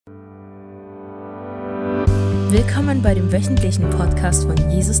Willkommen bei dem wöchentlichen Podcast von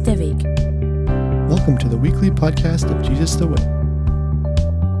Jesus der Weg. Welcome to the weekly podcast of Jesus the Way.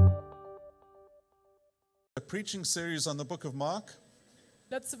 A preaching series on the book of Mark,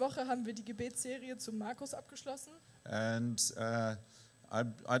 Letzte Woche haben wir die Gebetsserie zu Markus abgeschlossen. and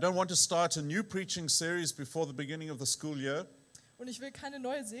I don't want to start a new preaching series before the beginning of the school year. Und ich will keine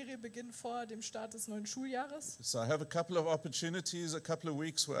neue Serie beginnen vor dem Start des neuen Schuljahres. So I have a couple of opportunities, a couple of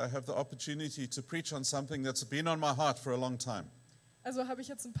weeks where I have the opportunity to preach on something that's been on my heart for a long time. Also habe ich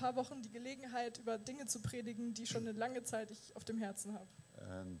jetzt ein paar Wochen die Gelegenheit, über Dinge zu predigen, die schon eine lange Zeit ich auf dem Herzen habe.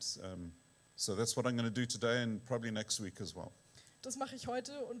 And so that's what I'm going to do today and probably next week as well. Das mache ich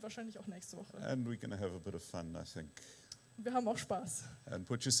heute und wahrscheinlich auch nächste Woche. And we're going to have a bit of fun, I think. Und wir haben auch Spaß. And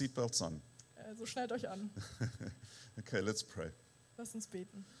put your seatbelts on. Also schnallt euch an. Okay, let's pray. Lasst uns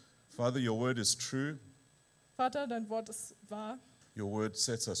beten. Father, your word is true. Vater, dein Wort ist wahr. Your word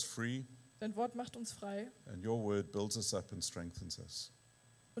sets us free. Dein Wort macht uns frei. And your word builds us up and strengthens us.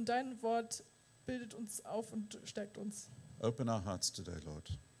 Und dein Wort bildet uns auf und stärkt uns. Open our hearts today,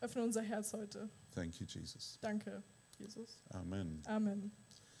 Lord. Öffne unser Herz heute. Thank you, Jesus. Danke, Jesus. Amen. Amen.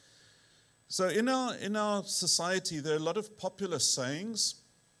 So in our society, there are a lot of popular sayings,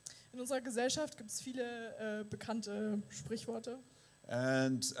 In unserer Gesellschaft gibt es viele bekannte Sprichworte.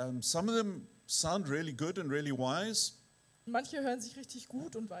 and some of them sound really good and really wise. Manche hören sich richtig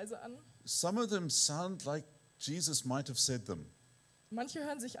gut und weise an. Some of them sound like Jesus might have said them. Manche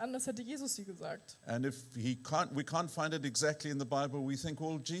hören sich an, als hätte Jesus sie gesagt. And if we can't find it exactly in the Bible, we think,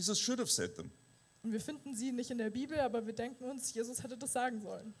 well, Jesus should have said them. Und wir finden sie nicht in der Bibel, aber wir denken uns, Jesus hätte das sagen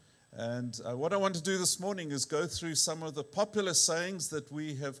sollen. And what I want to do this morning is go through some of the popular sayings that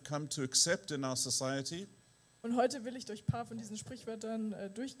we have come to accept in our society. Und heute will ich durch ein paar von diesen Sprichwörtern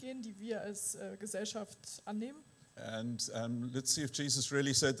durchgehen, die wir als Gesellschaft annehmen. And let's see if Jesus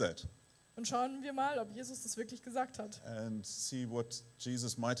really said that, Und schauen wir mal, ob Jesus das wirklich gesagt hat. and see what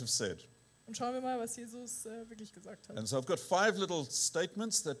Jesus might have said. Und schauen wir mal, was Jesus wirklich gesagt hat. And so I've got 5 little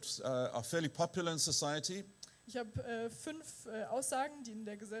statements that are fairly popular in society, Ich habe 5 Aussagen, die in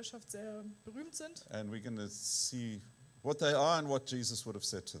der Gesellschaft sehr berühmt sind. and we're going to see what they are and what Jesus would have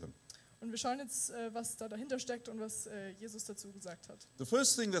said to them. Und wir schauen jetzt, was da dahinter steckt und was Jesus dazu gesagt hat. The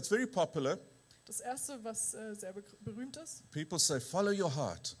first thing that's very popular, Das Erste, was sehr berühmt ist, people say, follow your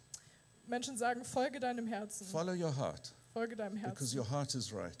heart, Menschen sagen, folge deinem Herzen, follow your heart, folge deinem because Herzen, your heart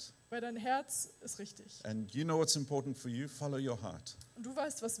is right. weil dein Herz ist richtig. And you know what's important for you, follow your heart. Und du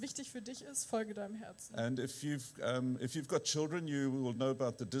weißt, was wichtig für dich ist, folge deinem Herzen. And if you've got children, you will know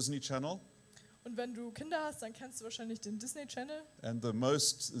about the Disney Channel. Und wenn du Kinder hast, dann kennst du wahrscheinlich den Disney Channel. And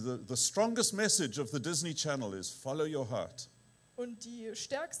the strongest message of the Disney Channel is follow your heart. Und die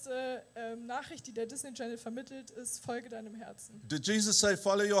stärkste Nachricht, die der Disney Channel vermittelt, ist, folge deinem Herzen. Did Jesus say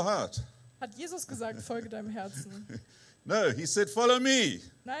follow your heart? Hat Jesus gesagt, folge deinem Herzen? No, he said follow me.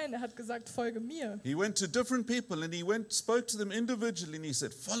 Nein, er hat gesagt, folge mir. He went to different people and he spoke to them individually and he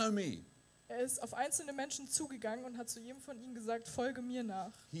said follow me. Er ist auf einzelne Menschen zugegangen und hat zu jedem von ihnen gesagt, folge mir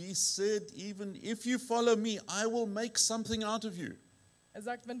nach. He said even if you follow me, I will make something out of you. Er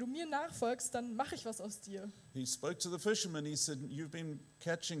sagt, wenn du mir nachfolgst, dann mache ich was aus dir. He spoke to the fishermen. He said, you've been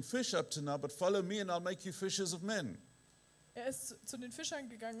catching fish up to now, but follow me and I'll make you fishers of men. Er ist zu den Fischern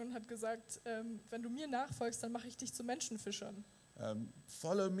gegangen und hat gesagt, wenn du mir nachfolgst, dann mache ich dich zu Menschenfischern.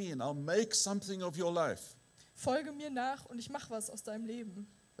 Follow me and I'll make something of your life. Folge mir nach und ich mache was aus deinem Leben.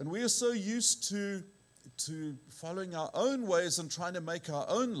 And we are so used to following our own ways and trying to make our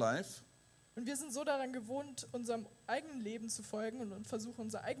own life. Und wir sind so daran gewohnt, unserem eigenen Leben zu folgen und versuchen,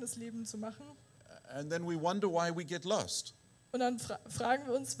 unser eigenes Leben zu machen. And then we wonder why we get lost. Und dann fragen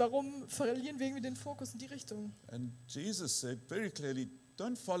wir uns, warum verlieren wir irgendwie den Fokus in die Richtung? And Jesus said very clearly,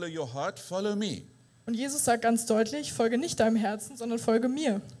 don't follow your heart, follow me. Und Jesus sagt ganz deutlich, folge nicht deinem Herzen, sondern folge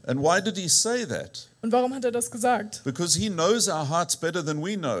mir. And why did he say that? Und warum hat er das gesagt? Because he knows our hearts better than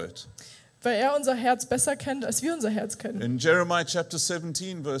we know it. Weil er unser Herz besser kennt, als wir unser Herz kennen. In Jeremiah chapter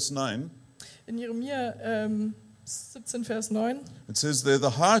 17, verse 9, In Jeremia 17, Vers 9, it says there,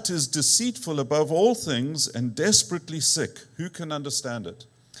 the heart is deceitful above all things and desperately sick. Who can understand it?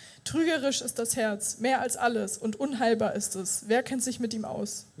 trügerisch ist das Herz, mehr als alles, und unheilbar ist es. Wer kennt sich mit ihm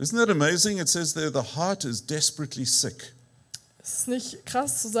aus? Isn't that amazing? It says there, the heart is desperately sick. Es ist nicht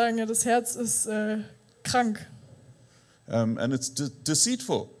krass zu sagen, ja, das Herz ist krank And it's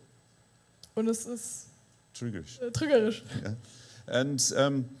deceitful. und es ist Trügerisch. trügerisch. Yeah. And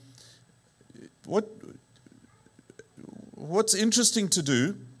what's interesting to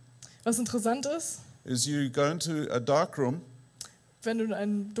do Was interessant ist, is you go into a dark room wenn du in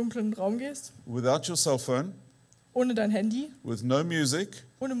einen dunklen Raum gehst, without your cell phone ohne dein Handy, with no music,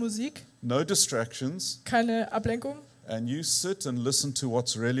 ohne Musik, no distractions, keine Ablenkung. and you sit and listen to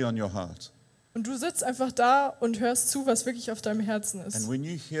what's really on your heart. Und du sitzt einfach da und hörst zu, was wirklich auf deinem Herzen ist. And when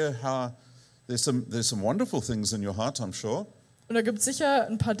you hear how there's some wonderful things in your heart, I'm sure, Und da gibt es sicher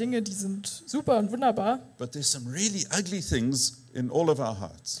ein paar Dinge, die sind super und wunderbar, but there's some really ugly things in all of our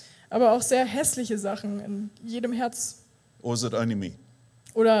hearts. aber auch sehr hässliche Sachen in jedem Herz. Or is it only me?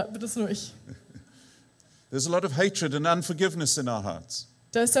 Oder wird es nur ich? There's a lot of hatred and unforgiveness in our hearts.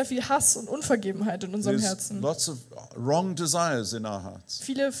 Da ist sehr viel Hass und Unvergebenheit in unserem There's Herzen. lots of wrong desires in our hearts.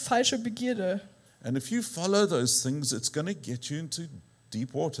 Viele falsche Begierde. And if you follow those things, it's going to get you into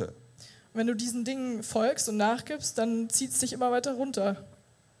deep water. Wenn du diesen Dingen folgst und nachgibst, dann zieht es dich immer weiter runter.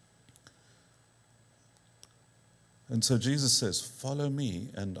 And so Jesus says, follow me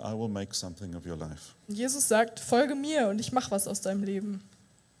and I will make something of your life. Und Jesus sagt, folge mir und ich mache was aus deinem Leben.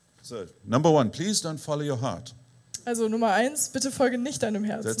 So, number one, please don't follow your heart. Also Nummer 1, bitte folge nicht deinem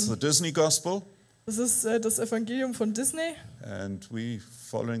That's the Herzen. Disney gospel, Das ist das Evangelium von Disney and we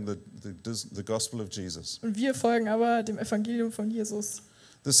following the gospel of Jesus. und wir folgen aber dem Evangelium von Jesus.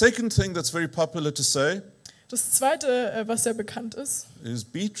 The second thing that's very popular to say Das Zweite, was sehr bekannt ist, is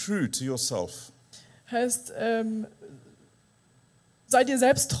be true to yourself. heißt, sei dir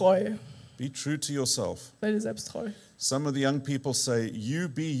selbst treu. Be true to yourself. Sei dir selbst treu. Some of the young people say, you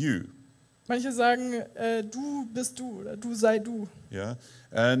be you. Manche sagen, du bist du oder du sei du. Yeah,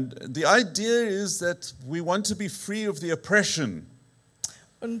 and the idea is that we want to be free of the oppression.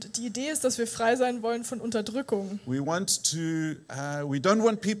 Und die Idee ist, dass wir frei sein wollen von Unterdrückung. We don't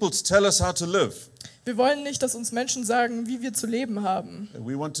want people to tell us how to live. Wir wollen nicht, dass uns Menschen sagen, wie wir zu leben haben.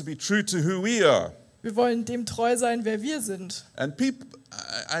 We want to be true to who we are. Wir wollen dem treu sein, wer wir sind. And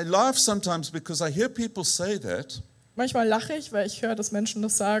I laugh sometimes because I hear people say that. Manchmal lache ich, weil ich höre, dass Menschen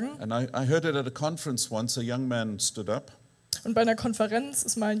das sagen. And I heard it at a conference once. A young man stood up Und bei einer Konferenz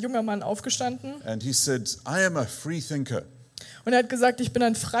ist mal ein junger Mann aufgestanden and he said, I am a free thinker. und er hat gesagt, ich bin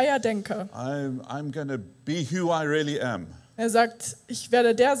ein freier Denker. I'm going to be who I really am. Er sagt, ich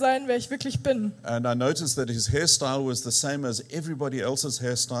werde der sein, wer ich wirklich bin. And I noticed that his hairstyle was the same as everybody else's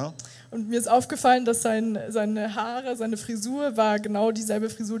hairstyle. Und mir ist aufgefallen, dass seine Haare, seine Frisur war genau dieselbe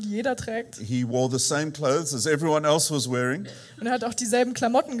Frisur, die jeder trägt. He wore the same clothes as everyone else was wearing. Und er hat auch dieselben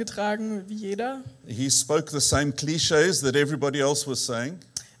Klamotten getragen wie jeder. He spoke the same cliches that everybody else was saying.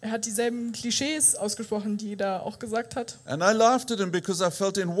 Er hat dieselben Klischees ausgesprochen, die jeder auch gesagt hat. And I laughed at him because I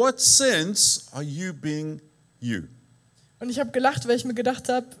felt, in what sense are you being you? Und ich habe gelacht, weil ich mir gedacht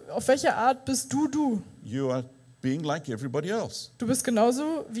habe, auf welche Art bist du? You are being like everybody else. Du bist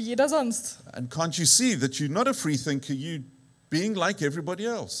genauso wie jeder sonst. And can't you see that you're not a free thinker, you're being like everybody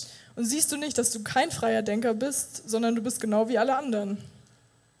else? Und siehst du nicht, dass du kein freier Denker bist, sondern du bist genau wie alle anderen?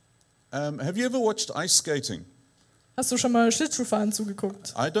 Have you ever watched ice skating? Hast du schon mal Schlittschuhfahren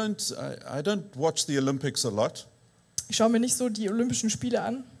zugeguckt? I don't watch the Olympics a lot, Ich schaue mir nicht so die Olympischen Spiele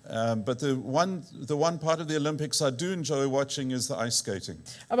an. but the one part of the Olympics I do enjoy watching is the ice skating,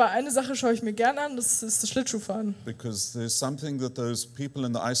 Aber eine Sache schaue ich mir gern an, das ist das Schlittschuhfahren. because there's something that those people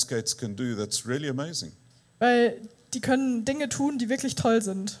in the ice skates can do that's really amazing. Weil die können Dinge tun, die wirklich toll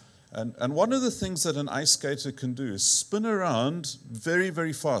sind. And one of the things that an ice skater can do is spin around very,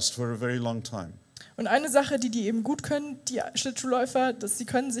 very fast for a very long time. Und eine Sache, die eben gut können, die Schlittschuhläufer, dass sie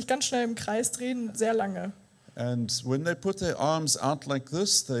können sich ganz schnell im Kreis drehen, sehr lange. And when they put their arms out like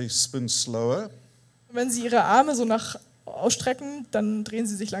this, they spin slower. Und wenn sie ihre Arme so nach ausstrecken, dann drehen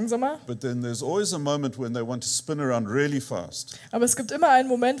sie sich langsamer. But then there's always a moment when they want to spin around really fast. Aber es gibt immer einen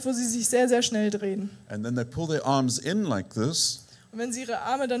Moment, wo sie sich sehr, sehr schnell drehen. And then they pull their arms in like this. Und wenn sie ihre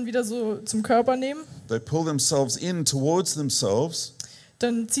Arme dann wieder so zum Körper nehmen, They pull themselves in towards themselves.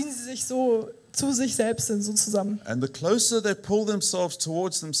 dann ziehen sie sich so zu sich selbst hin, so zusammen. And the closer they pull themselves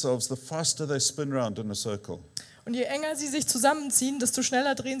towards themselves, the faster they spin around in a circle. Und je enger sie sich zusammenziehen, desto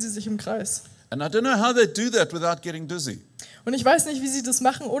schneller drehen sie sich im Kreis. And I don't know how they do that without getting dizzy. Und ich weiß nicht, wie sie das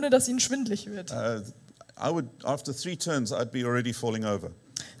machen, ohne dass ihnen schwindelig wird. After 3 turns, I'd be already falling over.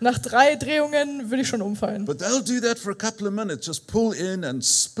 Nach 3 Drehungen würde ich schon umfallen. But they'll do that for a couple of minutes, just pull in and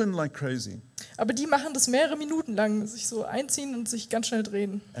spin like crazy. Aber die machen das mehrere Minuten lang, sich so einziehen und sich ganz schnell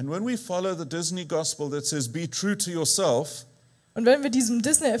drehen. And when we follow the Disney gospel that says, be true to yourself, Und wenn wir diesem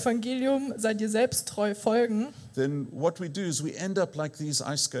Disney-Evangelium, sei dir selbst treu, folgen, then what we do is we end up like these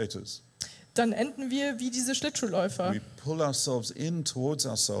ice skaters. dann enden wir wie diese Schlittschuhläufer. We pull ourselves in towards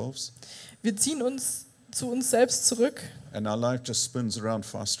ourselves, Wir ziehen uns zu uns selbst zurück and our life just spins around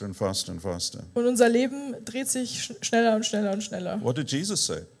faster and faster and faster. und unser Leben dreht sich schneller und schneller und schneller. What did Jesus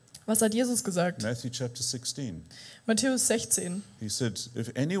say? Was hat Jesus gesagt? Matthew chapter 16. Matthäus 16. He said,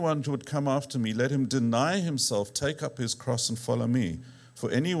 if anyone would come after me, let him deny himself, take up his cross and follow me.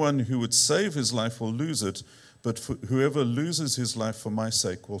 For anyone who would save his life will lose it, but whoever loses his life for my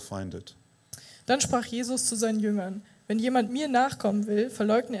sake will find it. Dann sprach Jesus zu seinen Jüngern: Wenn jemand mir nachkommen will,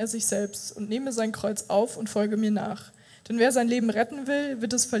 verleugne er sich selbst und nehme sein Kreuz auf und folge mir nach. Denn wer sein Leben retten will,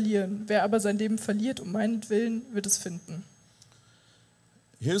 wird es verlieren. Wer aber sein Leben verliert um meinetwillen, wird es finden.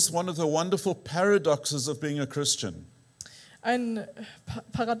 Here's one of the wonderful paradoxes of being a Christian. Ein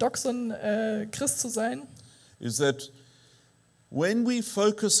Paradoxon, Christ zu sein, Is that when we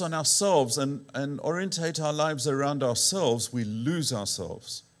focus on ourselves and orientate our lives around ourselves, we lose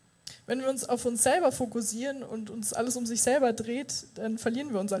ourselves. wenn wir uns auf uns selber fokussieren und uns alles um sich selber dreht, dann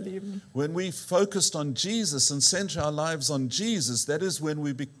verlieren wir unser Leben. When we focused on Jesus and center our lives on Jesus, that is when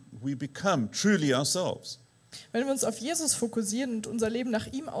we become truly ourselves. Wenn wir uns auf Jesus fokussieren und unser Leben nach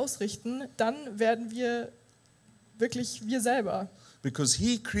ihm ausrichten, dann werden wir wirklich wir selber. Because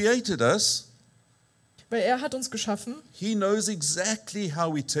he created us, Weil er hat uns geschaffen, he knows exactly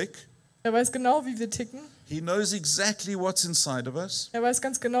how we tick, er weiß genau, wie wir ticken, he knows exactly what's inside of us, er weiß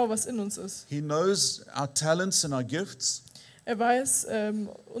ganz genau, was in uns ist. he knows our talents and our gifts, Er weiß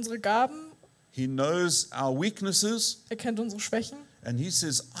unsere Gaben, he knows our weaknesses, er kennt unsere Schwächen and he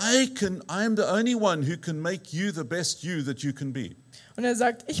says, I'm the only one who can make you the best you that you can be. und er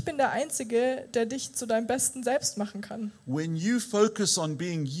sagt, ich bin der Einzige, der dich zu deinem besten Selbst machen kann. When you focus on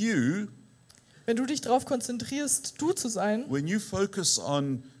being you, Wenn du dich darauf konzentrierst, du zu sein, when you focus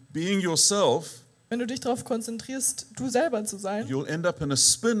on being yourself, wenn du dich darauf konzentrierst, du selber zu sein, you'll end up in a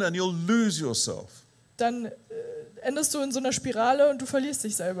spin and you'll lose yourself. dann endest du in so einer Spirale und du verlierst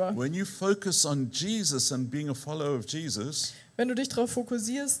dich selber. When you focus on Jesus and being a follower of Jesus, Wenn du dich darauf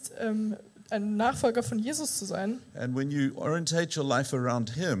fokussierst, ein Nachfolger von Jesus zu sein, and when you orientate your life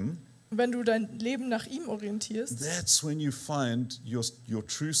around him, wenn du dein Leben nach ihm orientierst, that's when you find your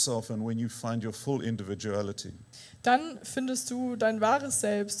true self and when you find your full individuality. dann findest du dein wahres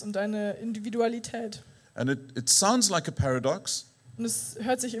Selbst und deine Individualität. And it sounds like a paradox, Und es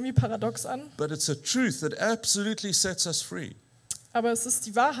hört sich irgendwie paradox an, but it's a truth that absolutely sets us free. aber es ist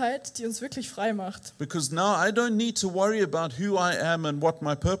die Wahrheit, die uns wirklich frei macht. Because now I don't need to worry about who I am and what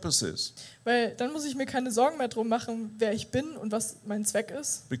my purpose is. Weil dann muss ich mir keine Sorgen mehr darum machen, wer ich bin und was mein Zweck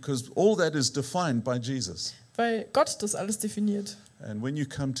ist, Because all that is defined by Jesus. weil Gott das alles definiert. And when you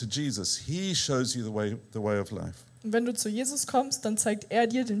come to Jesus, he shows you the way of life. Und wenn du zu Jesus kommst, dann zeigt er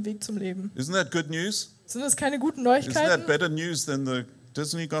dir den Weg zum Leben. Isn't that good news? Sind das keine guten Isn't Neuigkeiten? that better news than the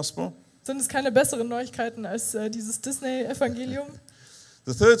Disney gospel? Sind es keine besseren Neuigkeiten als dieses Disney-Evangelium?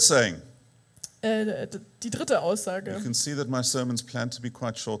 The third saying, Die dritte Aussage. you can see that my sermon's planned to be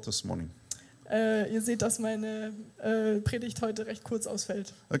quite short this morning. Ihr seht, dass meine Predigt heute recht kurz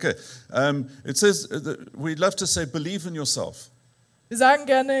ausfällt. Okay, it says that we love to say, believe in yourself. Wir sagen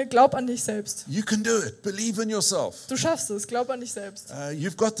gerne, glaub an dich selbst. You can do it. Believe in yourself. Du schaffst es, glaub an dich selbst.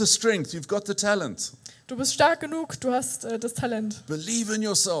 You've got the strength. You've got the talent. Du bist stark genug, du hast das Talent. Believe in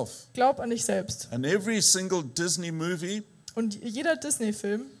yourself. Glaub an dich selbst. And every single Disney movie, Und jeder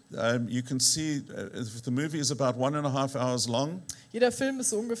Disney-Film, you can see the movie is about 1.5 hours long, jeder Film ist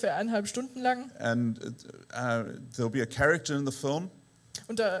so ungefähr 1,5 Stunden lang. and there'll be a character in the film,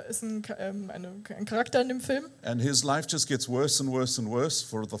 Und da ist ein Charakter in dem Film. and his life just gets worse and worse and worse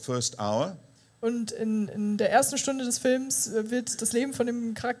for the first hour. Und in der ersten Stunde des Films wird das Leben von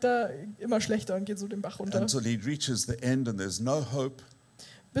dem Charakter immer schlechter und geht so den Bach runter. Until he reaches the end and there's no hope.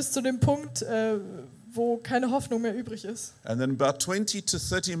 Bis zu dem Punkt, wo keine Hoffnung mehr übrig ist. And then about 20 to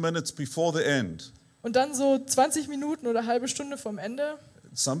 30 minutes before the end, Und dann so 20 Minuten oder halbe Stunde vom Ende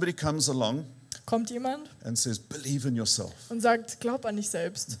somebody comes along kommt jemand and says, believe in yourself. und sagt, glaub an dich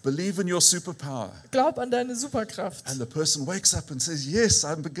selbst. Believe in your superpower. Glaub an deine Superkraft. And the person wakes up and says, yes,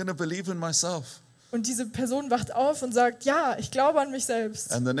 I'm going to believe in myself. Und diese Person wacht auf und sagt, ja, ich glaube an mich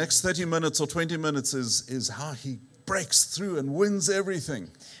selbst. And the next 30 minutes or 20 minutes is how he breaks through and wins everything.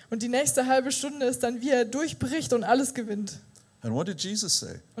 Und die nächste halbe Stunde ist dann, wie er durchbricht und alles gewinnt. And what did Jesus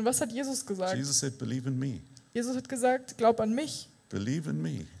say? Und was hat Jesus gesagt? Jesus said, believe in me. Jesus hat gesagt, glaub an mich, Believe in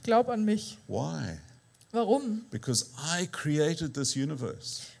me. glaub an mich. Why? Warum? Because I created this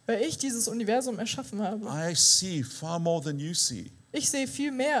universe. Weil ich dieses Universum erschaffen habe. I see far more than you see. Ich sehe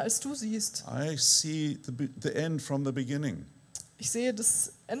viel mehr, als du siehst. I see the end from the beginning. Ich sehe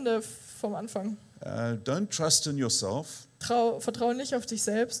das Ende vom Anfang. Don't trust in yourself Vertraue nicht auf dich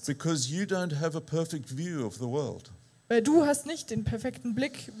selbst, because you don't have a perfect view of the world. weil du hast nicht den perfekten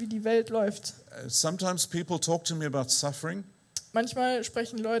Blick, wie die Welt läuft. Sometimes people talk to me about suffering, Manchmal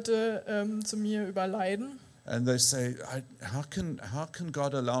sprechen Leute zu mir über Leiden And they say, how can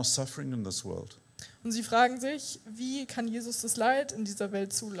God allow suffering in this world? Und sie fragen sich, wie kann Jesus das Leid in dieser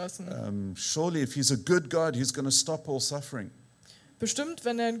Welt zulassen? Surely if he's a good God, he's going to stop all suffering. Bestimmt,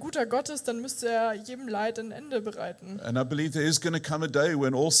 wenn er ein guter Gott ist, dann müsste er jedem Leid ein Ende bereiten. And I believe there is going to come a day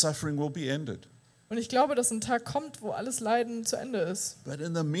when all suffering will be ended. Und ich glaube, dass ein Tag kommt, wo alles Leiden zu Ende ist. But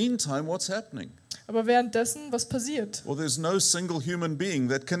in the meantime, what's happening? Aber währenddessen, was passiert? Well, there's no single human being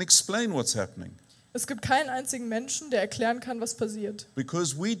that can explain what's happening. Es gibt keinen einzigen Menschen, der erklären kann, was passiert.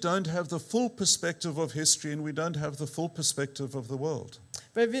 Because we don't have the full perspective of history and we don't have the full perspective of the world.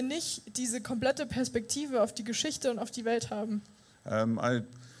 Weil wir nicht diese komplette Perspektive auf die Geschichte und auf die Welt haben.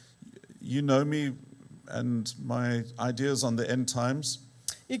 You know me and my ideas on the end times,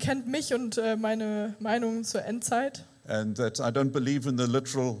 Ihr kennt mich und meine Meinung zur Endzeit. and that I don't believe in the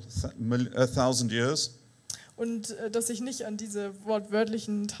literal 1,000 years. Und dass ich nicht an diese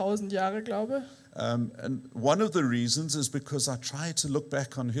wortwörtlichen 1000 Jahre glaube. And one of the reasons is because I try to look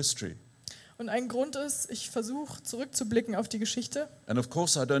back on history. Und ein Grund ist, ich versuche zurückzublicken auf die Geschichte. And of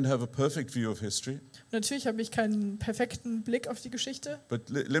course, I don't have a perfect view of history. Und natürlich habe ich keinen perfekten Blick auf die Geschichte. But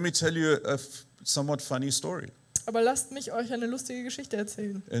let me tell you a somewhat funny story. Aber lasst mich euch eine lustige Geschichte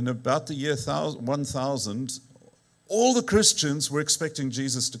erzählen. In about the year 1000, all the Christians were expecting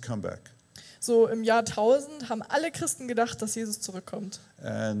Jesus to come back. So im Jahr 1000 haben alle Christen gedacht, dass Jesus zurückkommt.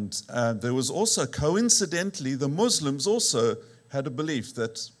 And there was also, coincidentally, the Muslims also had a belief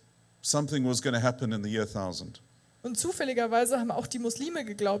that something was going to happen in the year 1000. Und zufälligerweise haben auch die Muslime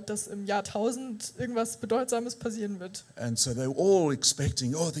geglaubt, dass im Jahr 1000 irgendwas Bedeutsames passieren wird. And so they were all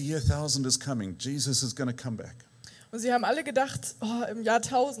expecting, oh, the year 1000 is coming. Jesus is going to come back. Und sie haben alle gedacht, oh, im Jahr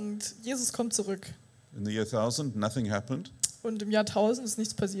 1000, Jesus kommt zurück. In the year 1000, nothing happened. Und im Jahr 1000 ist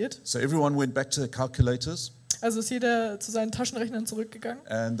nichts passiert. So everyone went back to their calculators Also ist jeder zu seinen Taschenrechnern zurückgegangen.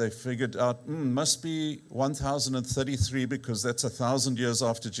 and they figured out, must be 1033 because that's 1,000 years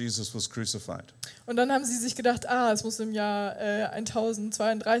after Jesus was crucified. Und dann haben sie sich gedacht, es muss im Jahr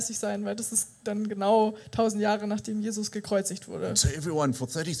 1032 sein, weil das ist dann genau 1000 Jahre, nachdem Jesus gekreuzigt wurde. And so everyone for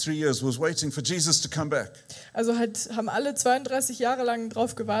 33 years was waiting for Jesus to come back. Also halt haben alle 32 Jahre lang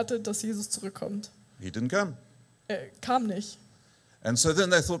drauf gewartet, dass Jesus zurückkommt. He didn't come. Er kam nicht. And so then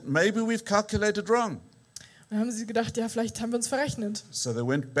they thought, maybe we've calculated wrong. Dann haben sie gedacht, ja, vielleicht haben wir uns verrechnet. So they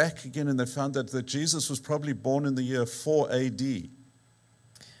went back again and they found that Jesus was probably born in the year 4 AD.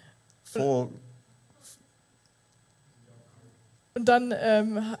 4, Und dann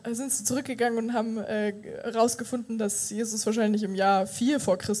sind sie zurückgegangen und haben herausgefunden, dass Jesus wahrscheinlich im Jahr 4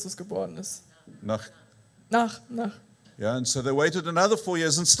 vor Christus geboren ist. nach. Nach. Yeah, and so they waited another 4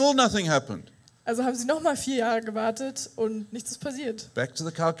 years and still nothing happened. Also haben sie nochmal 4 Jahre gewartet und nichts ist passiert. Back to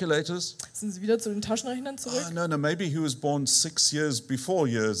the calculators. Sind sie wieder zu den Taschenrechnern zurück? Oh, no, maybe he was born 6 years before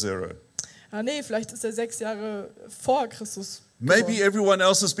year 0. Nee, vielleicht ist er 6 Jahre vor Christus Maybe geboren. everyone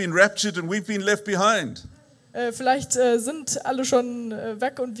else has been raptured and we've been left behind. Vielleicht sind alle schon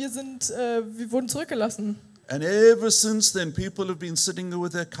weg und wir wurden zurückgelassen. And ever since then, people have been sitting there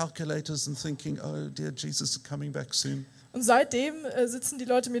with their calculators and thinking, oh dear, Jesus is coming back soon. Und seitdem sitzen die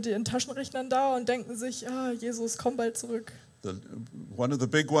Leute mit ihren Taschenrechnern da und denken sich, Jesus, komm bald zurück. One of the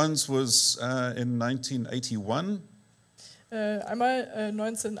big ones was in 1981, Einmal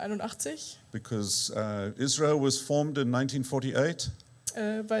 1981, because Israel was formed in 1948.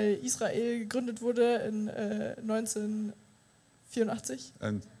 weil Israel gegründet wurde in 1984.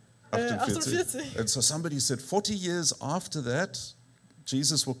 And 48. And so somebody said, 40 years after that,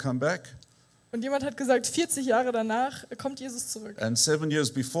 Jesus will come back. Und jemand hat gesagt, 40 Jahre danach kommt Jesus zurück. And 7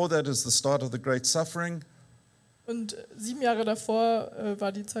 years before that is the start of the great suffering. Und 7 Jahre davor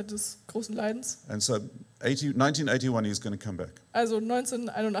war die Zeit des großen Leidens. And so 1981, he's going to come back. Also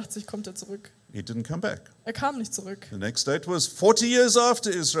 1981 kommt er zurück. He didn't come back. Er kam nicht zurück. The next date was 40 years after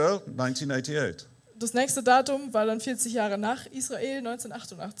Israel, 1988. Das nächste Datum war dann 40 Jahre nach Israel,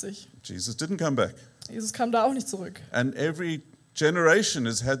 1988. Jesus didn't come back. Jesus kam da auch nicht zurück. And every generation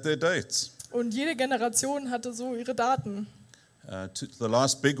has had their dates. Und jede Generation hatte so ihre Daten. The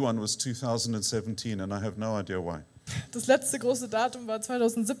last big one was 2017, and I have no idea why. Das letzte große Datum war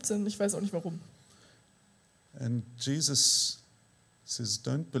 2017, ich weiß auch nicht warum. And Jesus says,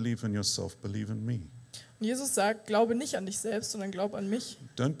 don't believe in yourself, believe in me. Und Jesus sagt, glaube nicht an dich selbst, sondern glaub an mich.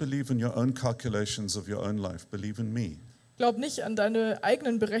 Don't believe in your own calculations of your own life, believe in me. Glaub nicht an deine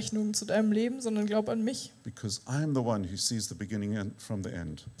eigenen Berechnungen zu deinem Leben, sondern glaub an mich. Because I am the one who sees the beginning from the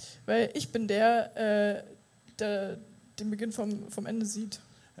end. Weil ich bin der den Beginn vom Ende sieht.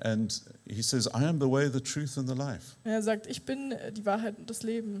 And he says, I am the way, the truth and the life. Er sagt, ich bin die Wahrheit und das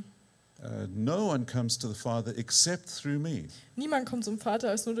Leben. No one comes to the Father except through me. Niemand kommt zum Vater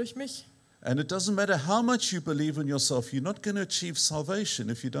als nur durch mich. And it doesn't matter how much you believe in yourself, you're not going to achieve salvation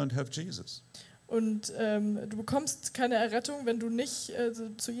if you don't have Jesus. Und du bekommst keine Errettung, wenn du nicht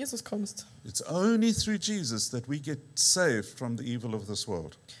zu Jesus kommst. It's only through Jesus that we get saved from the evil of this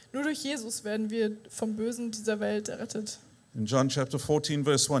world. Nur durch Jesus werden wir vom Bösen dieser Welt errettet. In John chapter 14,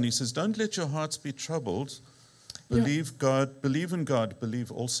 verse 1, he says, "Don't let your hearts be troubled. Believe in God,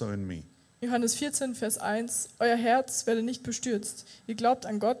 believe also in me." Johannes 14, Vers 1, euer Herz werde nicht bestürzt. Ihr glaubt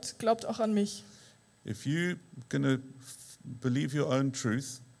an Gott, glaubt auch an mich. If you're going to believe your own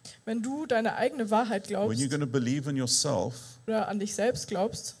truth, Wenn du deine eigene Wahrheit when you're glaubst going to believe in yourself, oder an dich selbst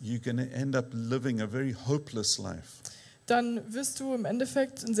glaubst, you're going to end up living a very hopeless life. dann wirst du im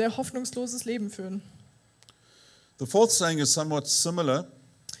Endeffekt ein sehr hoffnungsloses Leben führen. The fourth saying is somewhat similar.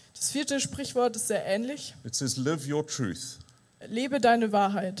 Das vierte Sprichwort ist sehr ähnlich. It says, live your truth. Lebe deine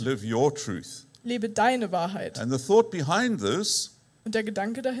Wahrheit. Live your truth. Lebe deine Wahrheit. And the thought behind this Und der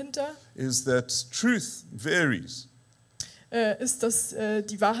Gedanke dahinter is that truth varies. ist, dass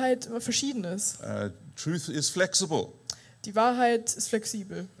die Wahrheit immer verschieden ist. Truth is flexible. Die Wahrheit ist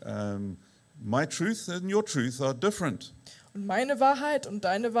flexibel. My truth and your truth are different. Und meine Wahrheit und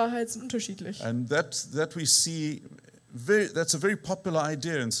deine Wahrheit sind unterschiedlich. And that we see, that's a very popular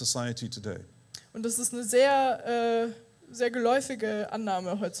idea in society today. Und das ist eine sehr geläufige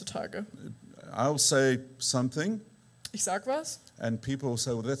Annahme heutzutage. I'll say something Ich sag was and people will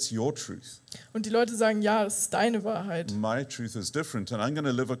say, well, that's your truth. und die Leute sagen, ja, das ist deine Wahrheit. My truth is different and I'm going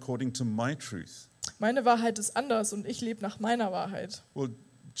to live according to my truth. Meine Wahrheit ist anders und ich lebe nach meiner Wahrheit. Well,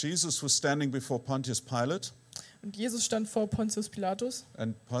 Jesus was standing before Pontius Pilate Und Jesus stand vor Pontius Pilatus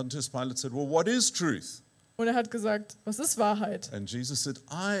and Pontius Pilate said, well, what is truth? und er hat gesagt, was ist Wahrheit? And Jesus said,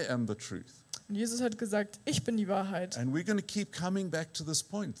 I am the truth. Und Jesus hat gesagt, ich bin die Wahrheit. And we're going to keep coming back to this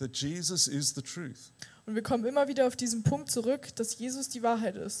point that Jesus is the truth. Und wir kommen immer wieder auf diesen Punkt zurück, dass Jesus die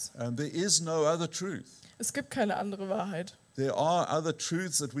Wahrheit ist. And there is no other truth. Es gibt keine andere Wahrheit. There are other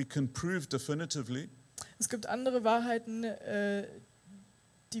truths that we can prove definitively. Es gibt andere Wahrheiten,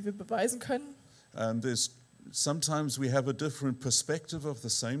 die wir beweisen können. Sometimes we have a different perspective of the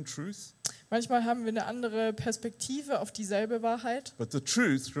same truth, Manchmal haben wir eine andere Perspektive auf dieselbe Wahrheit, but the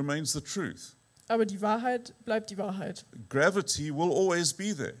truth remains the truth. aber die Wahrheit bleibt die Wahrheit. Gravity will always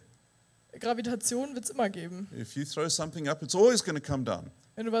be there. Gravitation wird es immer geben. If you throw something up, it's always going to come down.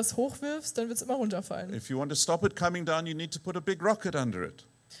 Wenn du was hochwirfst, dann wird es immer runterfallen. If you want to stop it coming down, you need to put a big rocket under it.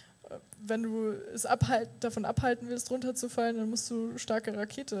 Wenn du es davon abhalten willst, runterzufallen, dann musst du starke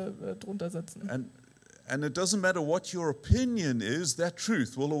Rakete drunter setzen. And it doesn't matter what your opinion is, that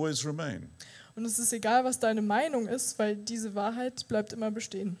truth will always remain. Und es ist egal, was deine Meinung ist, weil diese Wahrheit bleibt immer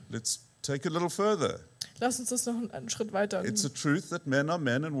bestehen. Let's take it a little further. Lass uns das noch einen Schritt weiter It's a nehmen. truth that men are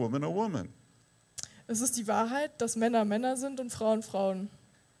men and women are women. Es ist die Wahrheit, dass Männer Männer sind und Frauen Frauen.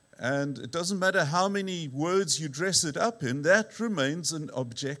 And it doesn't matter how many words you dress it up in, that remains an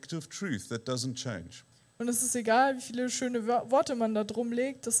objective truth that doesn't change. Und es ist egal, wie viele schöne Worte man da drum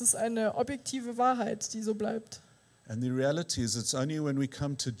legt, das ist eine objektive Wahrheit, die so bleibt. And the reality is it's only when we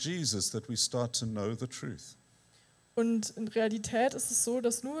come to Jesus that we start to know the truth. Und in Realität ist es so,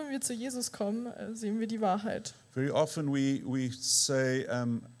 dass nur wenn wir zu Jesus kommen, sehen wir die Wahrheit. Very often we say,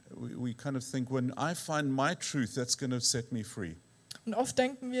 we kind of think, when I find my truth, that's going to set me free. Und oft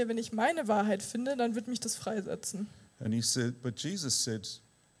denken wir, wenn ich meine Wahrheit finde, dann wird mich das freisetzen. And he said, but Jesus said,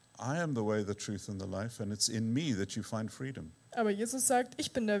 I am the way, the truth and the life, and it's in me that you find freedom. Aber Jesus sagt,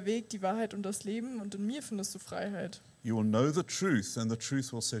 ich bin der Weg, die Wahrheit und das Leben und in mir findest du Freiheit. You will know the truth and the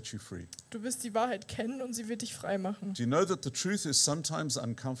truth will set you free. Du wirst die Wahrheit kennen und sie wird dich frei machen. Do you know that the truth is sometimes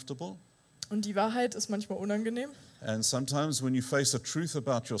uncomfortable? Und die Wahrheit ist manchmal unangenehm. And sometimes when you face a truth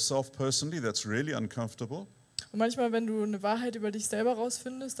about yourself personally, that's really uncomfortable. Und manchmal, wenn du eine Wahrheit über dich selber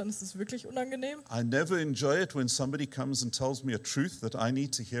rausfindest, dann ist es wirklich unangenehm. I never enjoy it when somebody comes and tells me a truth that I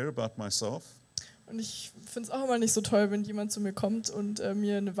need to hear about myself. Und ich finde es auch immer nicht so toll, wenn jemand zu mir kommt und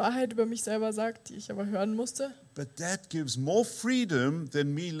mir eine Wahrheit über mich selber sagt, die ich aber hören musste. But that gives more freedom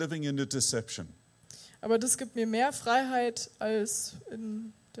than me living in a deception. Aber das gibt mir mehr Freiheit, als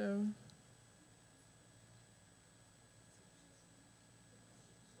in der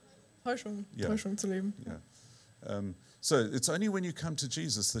Täuschung zu leben. Yeah. So it's only when you come to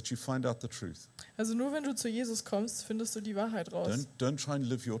Jesus that you find out the truth. Also nur wenn du zu Jesus kommst, findest du die Wahrheit raus. Don't try and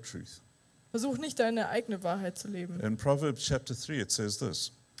live your truth. Versuch nicht deine eigene Wahrheit zu leben. In Proverbs chapter 3 it says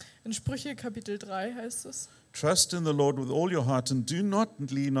this. In Sprüche Kapitel 3 heißt es: Trust in the Lord with all your heart and do not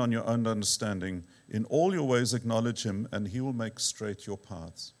lean on your own understanding. In all your ways acknowledge him and he will make straight your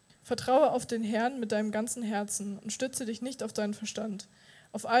paths. Vertraue auf den Herrn mit deinem ganzen Herzen und stütze dich nicht auf deinen Verstand.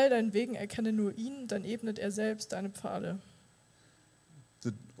 Auf all deinen Wegen erkenne nur ihn, dann ebnet er selbst deine Pfade.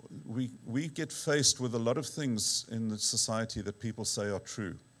 we get faced with a lot of things in the society that people say are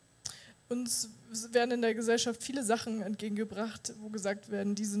true. Uns werden in der Gesellschaft viele Sachen entgegengebracht, wo gesagt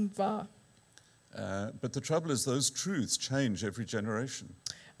werden, die sind wahr. But the trouble is those truths change every generation.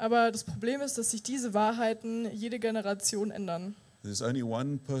 Aber das Problem ist, dass sich diese Wahrheiten jede Generation ändern. There's only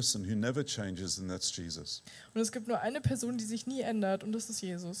one person who never changes, and that's Jesus. Und es gibt nur eine Person, die sich nie ändert, und das ist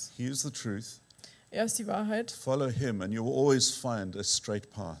Jesus. He is the truth. Er ist die Wahrheit. Follow him and you will always find a straight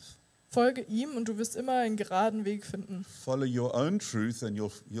path. Folge ihm und du wirst immer einen geraden Weg finden. Follow your own truth and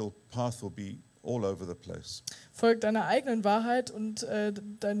your path will be all over the place. Folg deiner eigenen Wahrheit und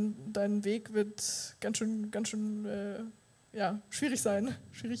dein Weg wird ganz schön schwierig sein,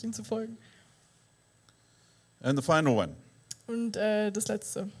 schwierig ihm zu folgen. And the final one. Und das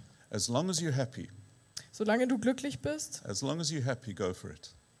Letzte. As long as you're happy, Solange du glücklich bist, as long as you're happy, go for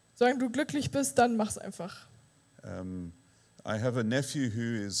it. solange du glücklich bist, dann mach's einfach. I have a nephew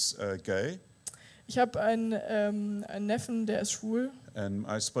who is gay, Ich habe einen Neffen, der ist schwul. and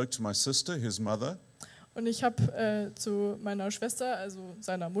I spoke to my sister, his mother, Und ich habe zu meiner Schwester, also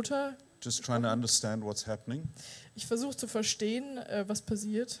seiner Mutter, just trying to understand what's happening. ich versuche zu verstehen, was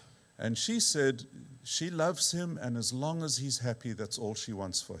passiert. And she said she loves him, and as long as he's happy, that's all she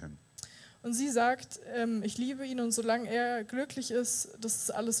wants for him. Und sie sagt, ich liebe ihn und solange er glücklich ist, das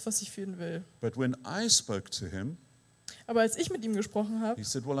ist alles, was ich für ihn will. But when I spoke to him, Aber als ich mit ihm gesprochen habe, he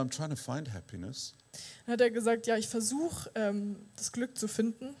said, well, I'm trying to find happiness, hat er gesagt, ja, ich versuche, das Glück zu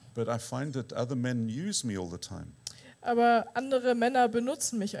finden, but I find that other men use me all the time, aber andere Männer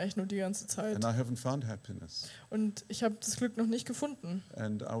benutzen mich eigentlich nur die ganze Zeit. and I haven't found happiness. Und ich habe das Glück noch nicht gefunden.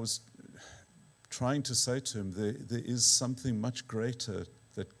 And I was trying to say to him, there is something much greater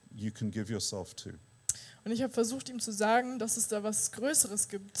that you can give yourself to. Und ich habe versucht, ihm zu sagen, dass es da was Größeres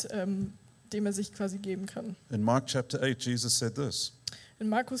gibt, dem er sich quasi geben kann. In Mark chapter 8, Jesus said this, In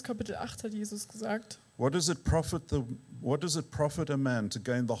Markus Kapitel 8 hat Jesus gesagt, what does it profit a man to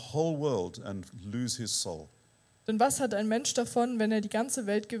gain the whole world and lose his soul? denn was hat ein Mensch davon, wenn er die ganze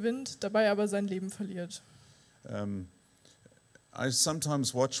Welt gewinnt, dabei aber sein Leben verliert? I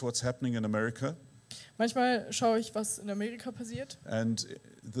sometimes watch what's happening in America, Manchmal schaue ich, was in Amerika passiert. and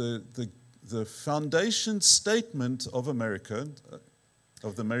the foundation statement of America,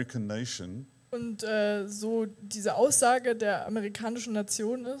 of the American nation, Und so diese Aussage der amerikanischen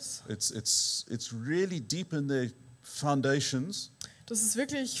Nation ist, it's really deep in their foundations, das ist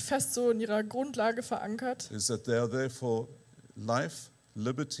wirklich fest so in ihrer Grundlage verankert, is that they are there for life,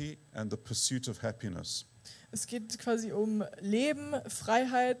 liberty, and the pursuit of happiness. es geht quasi um Leben,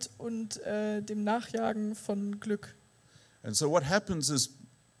 Freiheit und dem Nachjagen von Glück. And so what happens is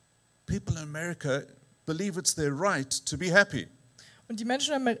people in America believe it's their right to be happy. Und die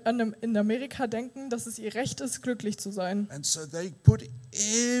Menschen in Amerika denken, dass es ihr Recht ist, glücklich zu sein. And so they put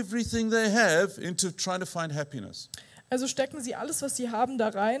everything they have into trying to find happiness. Also stecken sie alles, was sie haben, da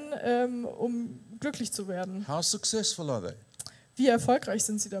rein, um glücklich zu werden. How successful are they? Wie erfolgreich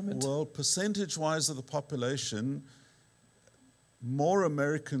sind sie damit? Well, percentage-wise of the population, more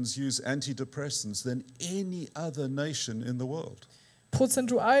Americans use antidepressants than any other nation in the world.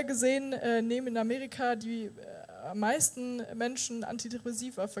 Prozentual gesehen nehmen in Amerika die am meisten Menschen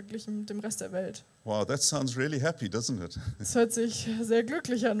Antidepressiva verglichen mit dem Rest der Welt. Wow, that sounds really happy, doesn't it? Das hört sich sehr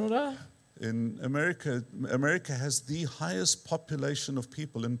glücklich an, oder? In America has the highest population of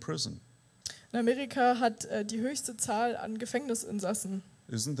people in prison. In Amerika hat die höchste Zahl an Gefängnisinsassen.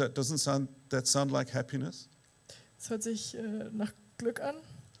 Doesn't that sound like happiness? Das hört sich nach Glück an.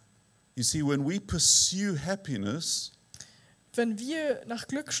 You see, when we pursue happiness, Wenn wir nach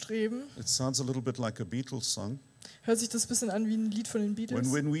Glück streben, it sounds a little bit like a Beatles song. hört sich das ein bisschen an wie ein Lied von den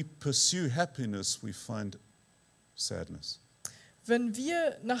Beatles. When we pursue happiness, we find sadness. Wenn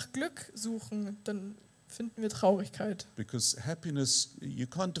wir nach Glück suchen, dann finden wir Traurigkeit. Because happiness, you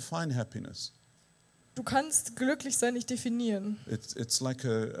can't define happiness. Du kannst glücklich sein nicht definieren. It's like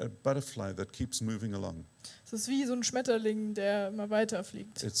a butterfly that keeps moving along. Es ist wie so ein Schmetterling, der immer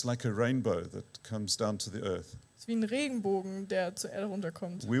weiterfliegt. It's like a rainbow that comes down to the earth. Es ist wie ein Regenbogen, der zur Erde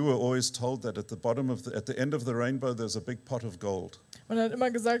runterkommt. We were always told that at the end of the rainbow, there's a big pot of gold. Man hat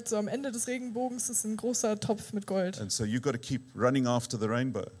immer gesagt, so am Ende des Regenbogens ist ein großer Topf mit Gold. And so you've got to keep running after the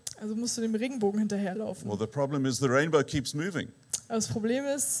rainbow. Also musst du dem Regenbogen hinterherlaufen. Well, the problem is the rainbow keeps moving. Aber das Problem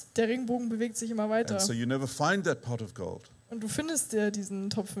ist, der Regenbogen bewegt sich immer weiter. And so you never find that pot of gold. Und du findest dir diesen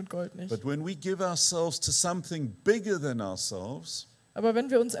Topf mit Gold nicht. But when we give ourselves to something bigger than ourselves, Aber wenn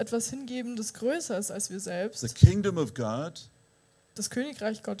wir uns etwas hingeben, das größer ist als wir the selbst, kingdom of God, das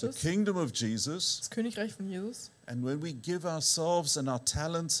Königreich the Gottes, kingdom of Jesus, das Königreich von Jesus, And when we give ourselves and our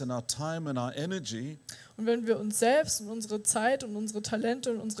talents and our time and our energy, Und wenn wir uns selbst und unsere Zeit und unsere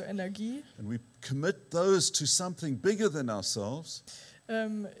Talente und unsere Energie and we commit those to something bigger than ourselves,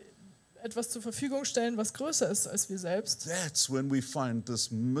 etwas zur Verfügung stellen, was größer ist als wir selbst, that's when we find this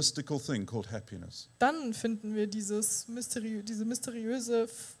mystical thing called happiness. dann finden wir dieses mysteriöse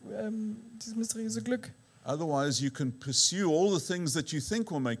Glück. Otherwise, you can pursue all the things that you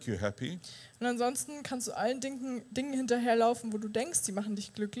think will make you happy. Und ansonsten kannst du allen Dingen hinterherlaufen, wo du denkst, die machen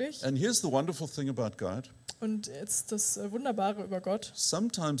dich glücklich. And here's the wonderful thing about God. Und jetzt das Wunderbare über Gott.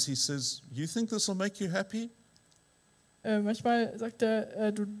 Sometimes he says, you think this will make you happy? Manchmal sagt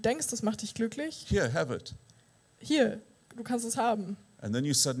er, du denkst, das macht dich glücklich. Here, have it. Hier, du kannst es haben. And then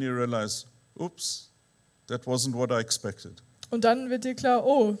you suddenly realize, oops, that wasn't what I expected. Und dann wird dir klar,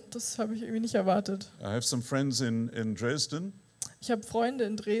 oh, das habe ich irgendwie nicht erwartet. I have some friends in Dresden, Ich habe Freunde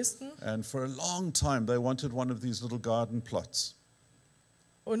in Dresden and for a long time they wanted one of these little garden plots.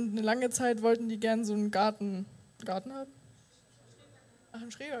 und eine lange Zeit wollten die gern so einen Garten haben. Ach,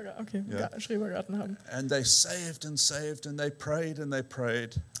 einen Schrebergarten, okay, Ja. einen Schrebergarten haben. And they saved and saved and they prayed and they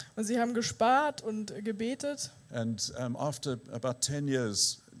prayed. Und sie haben gespart und gebetet. And after about 10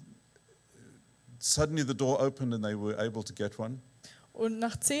 years, suddenly the door opened and they were able to get one. Und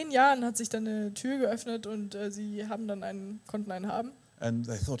nach 10 Jahren hat sich dann eine Tür geöffnet und sie haben dann konnten einen haben. And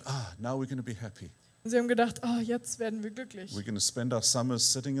they thought, now we're going to be happy. Und sie haben gedacht, jetzt werden wir glücklich. We're going to spend our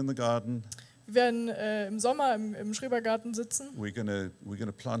summers sitting in the garden. Wir werden im Sommer im Schrebergarten sitzen We're going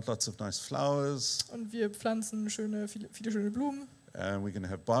to plant lots of nice flowers. und wir pflanzen viele schöne Blumen. And we're going to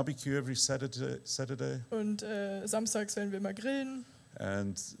have barbecue every Saturday. Und samstags werden wir immer grillen.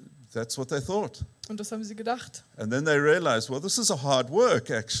 And that's what they thought. Und das haben sie gedacht. And then they realized, well, this is a hard work,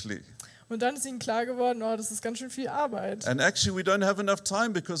 actually. Und dann ist ihnen klar geworden, das ist ganz schön viel Arbeit. And actually, we don't have enough time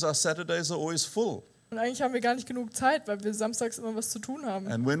because our Saturdays are always full. Und eigentlich haben wir gar nicht genug Zeit, weil wir samstags immer was zu tun haben.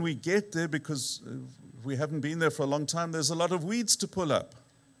 And when we get there, because we haven't been there for a long time, there's a lot of weeds to pull up.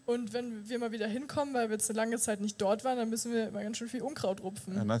 Und wenn wir mal wieder hinkommen, weil wir jetzt eine lange Zeit nicht dort waren, dann müssen wir immer ganz schön viel Unkraut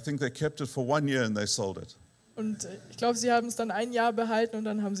rupfen. And I think they kept it for 1 year and they sold it. Und ich glaube, sie haben es dann 1 Jahr behalten und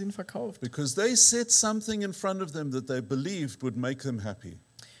dann haben sie ihn verkauft. Because they set something in front of them that they believed would make them happy.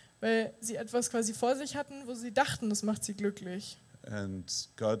 Weil sie etwas quasi vor sich hatten, wo sie dachten, das macht sie glücklich. And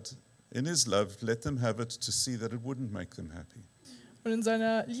God, in His love, let them have it to see that it wouldn't make them happy. Und in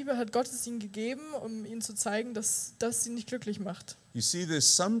seiner Liebe hat Gott es ihnen gegeben, um ihnen zu zeigen, dass das sie nicht glücklich macht. You see,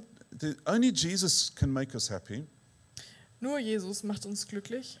 only Jesus can make us happy. Nur Jesus macht uns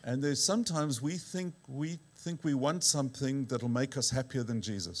glücklich. And there's sometimes we think we want something that'll make us happier than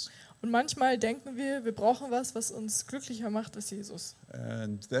Jesus. Und manchmal denken wir brauchen was uns glücklicher macht als Jesus.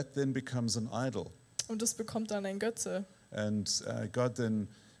 And that then becomes an idol. Und das bekommt dann ein Götze. And God then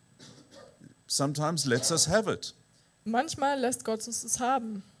sometimes lets us have it. Manchmal lässt Gott uns das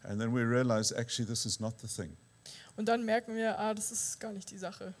haben. And then we realize, actually, this is not the thing. Und dann merken wir, das ist gar nicht die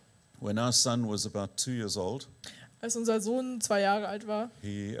Sache. When our son was about 2 years old, Als unser Sohn 2 Jahre alt war,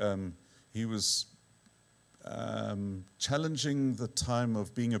 he was challenging the time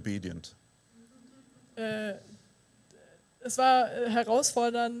of being obedient. es war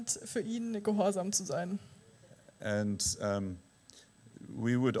herausfordernd für ihn, gehorsam zu sein. And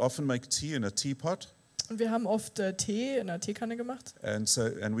we would often make tea in a teapot. Und wir haben oft Tee in einer Teekanne gemacht. And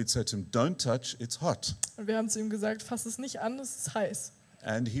we'd say to him, don't touch, it's hot. Und wir haben zu ihm gesagt, fass es nicht an, es ist heiß.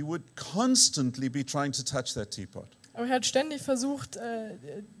 And he would constantly be trying to touch that teapot. Aber er hat ständig versucht,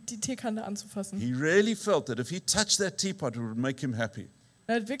 die Teekanne anzufassen. He really felt that if he touched that teapot, it would make him happy.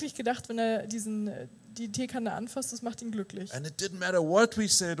 Er hat wirklich gedacht, wenn er die Teekanne anfasst, das macht ihn glücklich. And it didn't matter what we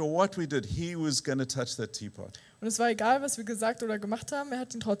said or what we did, he was going to touch that teapot. Und es war egal, was wir gesagt oder gemacht haben, er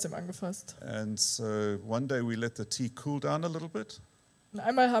hat ihn trotzdem angefasst. And so one day we let the tea cool down a little bit, Und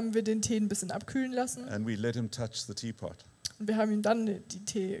einmal haben wir den Tee ein bisschen abkühlen lassen and we let him touch the teapot. und wir haben ihm dann die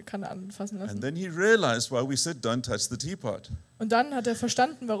Teekanne anfassen lassen. And then he realized why we said, don't touch the teapot. Und dann hat er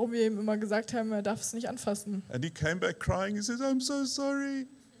verstanden, warum wir ihm immer gesagt haben, er darf es nicht anfassen. And he came back crying. He says, I'm so sorry.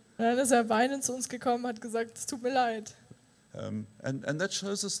 Und dann ist er weinend zu uns gekommen und hat gesagt, es tut mir leid. And that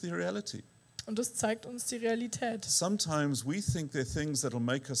shows us the reality. Und das zeigt uns die Realität. Sometimes we think there are things that will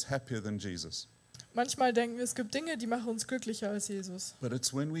make us happier than Jesus. Manchmal denken wir, es gibt Dinge, die machen uns glücklicher als Jesus. But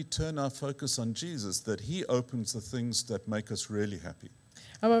it's when we turn our focus on Jesus that He opens the things that make us really happy.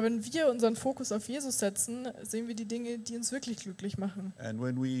 Aber wenn wir unseren Fokus auf Jesus setzen, sehen wir die Dinge, die uns wirklich glücklich machen. And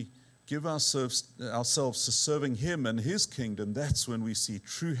when we give ourselves to serving Him and His kingdom, that's when we see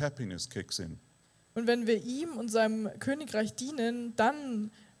true happiness kicks in. Und wenn wir ihm und seinem Königreich dienen,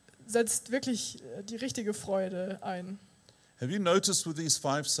 dann setzt wirklich die richtige Freude ein. Have you noticed with these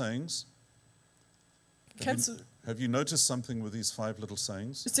 5 sayings? Kennst Have you noticed something with these 5 little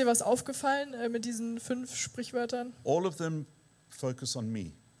sayings? Ist dir was aufgefallen mit diesen 5 Sprichwörtern? All of them focus on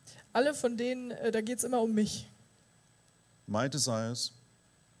me, Alle von denen, da geht es immer um mich. my desires,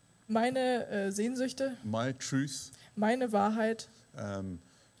 Meine Sehnsüchte, my truth, meine Wahrheit,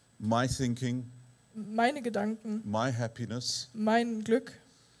 my thinking, meine Gedanken, my happiness, mein Glück.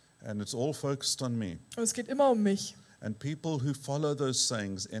 and it's all focused on me. Und es geht immer um mich. And people who follow those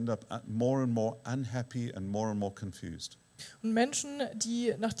sayings end up more and more unhappy and more confused. Und Menschen,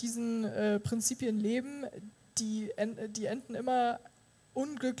 die nach diesen Prinzipien leben, die enden immer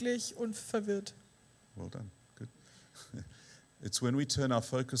unglücklich und verwirrt. Well done. Good. It's when we turn our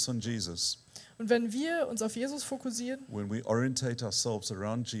focus on Jesus, Und wenn wir uns auf Jesus fokussieren, when we orientate ourselves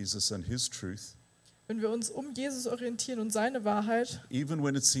around Jesus and his truth, wenn wir uns um Jesus orientieren und seine Wahrheit, even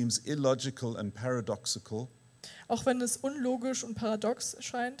when it seems illogical and paradoxical, auch wenn es unlogisch und paradox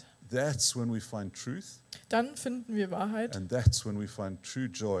scheint, that's when we find truth, dann finden wir Wahrheit and that's when we find true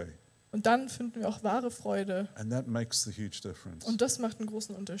joy, und dann finden wir auch wahre Freude. and that makes the huge difference. Und das macht einen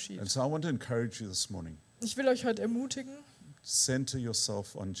großen Unterschied. And so I want to encourage you this morning, Ich will euch heute ermutigen, center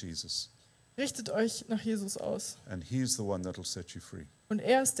yourself on Jesus, richtet euch nach Jesus aus. and he's the one that'll set you free. Und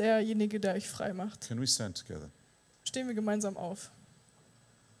er ist derjenige, der euch frei macht. Can we stand together? Stehen wir gemeinsam auf.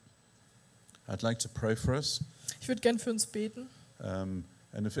 I'd like to pray for us. Ich würde gern für uns beten.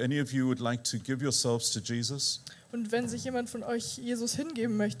 And if any of you would like to give yourselves to Jesus, Und wenn sich jemand von euch Jesus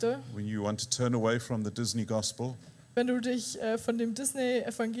hingeben möchte, when you want to turn away from the Disney gospel, wenn du dich von dem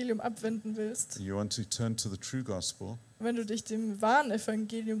Disney-Evangelium abwenden willst, you want to turn to the true gospel, wenn du dich dem wahren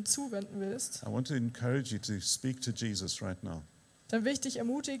Evangelium zuwenden willst, I want to encourage you to speak to Jesus right now. dann will ich dich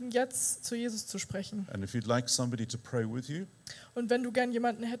ermutigen, jetzt zu Jesus zu sprechen. And if you'd like somebody to pray with you, Und wenn du gern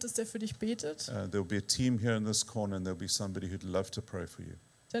jemanden hättest, der für dich betet, there'll be a team here in this corner, and there'll be somebody who'd love to pray for you.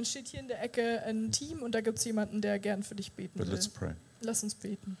 dann steht hier in der Ecke ein Team und da gibt es jemanden, der gern für dich beten But will. let's pray. Lass uns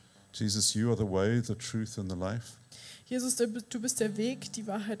beten. Jesus, you are the way, the truth, and the life. Jesus, du bist der Weg, die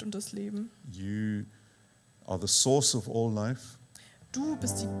Wahrheit und das Leben. You are the source of all life. Du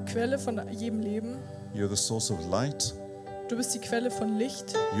bist die Quelle von jedem Leben. You're the source of light. Du bist die Quelle von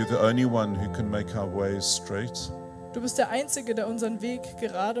Licht. You're the only one who can make our ways straight. Du bist der Einzige, der unseren Weg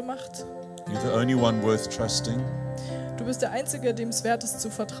gerade macht. You're the only one worth trusting. Du bist der Einzige, dem es wert ist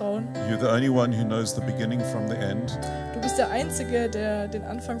zu vertrauen. You're the only one who knows the beginning from the end. Du bist der Einzige, der den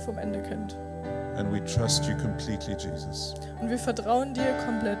Anfang vom Ende kennt. And we trust you completely, Jesus. Und wir vertrauen dir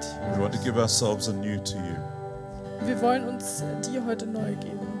komplett. We want to give ourselves anew to you Wir wollen uns dir heute neu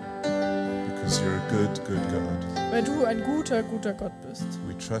geben, because you're a good, good God. weil du ein guter, guter Gott bist.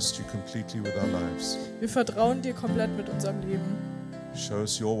 We trust you completely with our lives. Wir vertrauen dir komplett mit unserem Leben. Show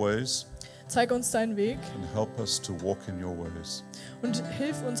us your ways Zeig uns deinen Weg and help us to walk in your ways. und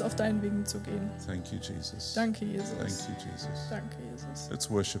hilf uns, auf deinen Wegen zu gehen. Thank you, Jesus. Danke, Jesus. Thank you, Jesus. Danke, Jesus.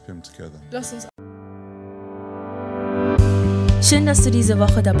 Let's worship him together. Lass uns Schön, dass du diese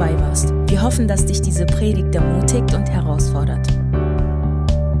Woche dabei warst. Wir hoffen, dass dich diese Predigt ermutigt und herausfordert.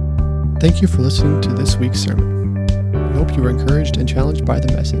 Thank you for listening to this week's sermon. We hope you were encouraged and challenged by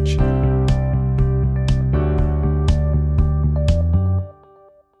the message.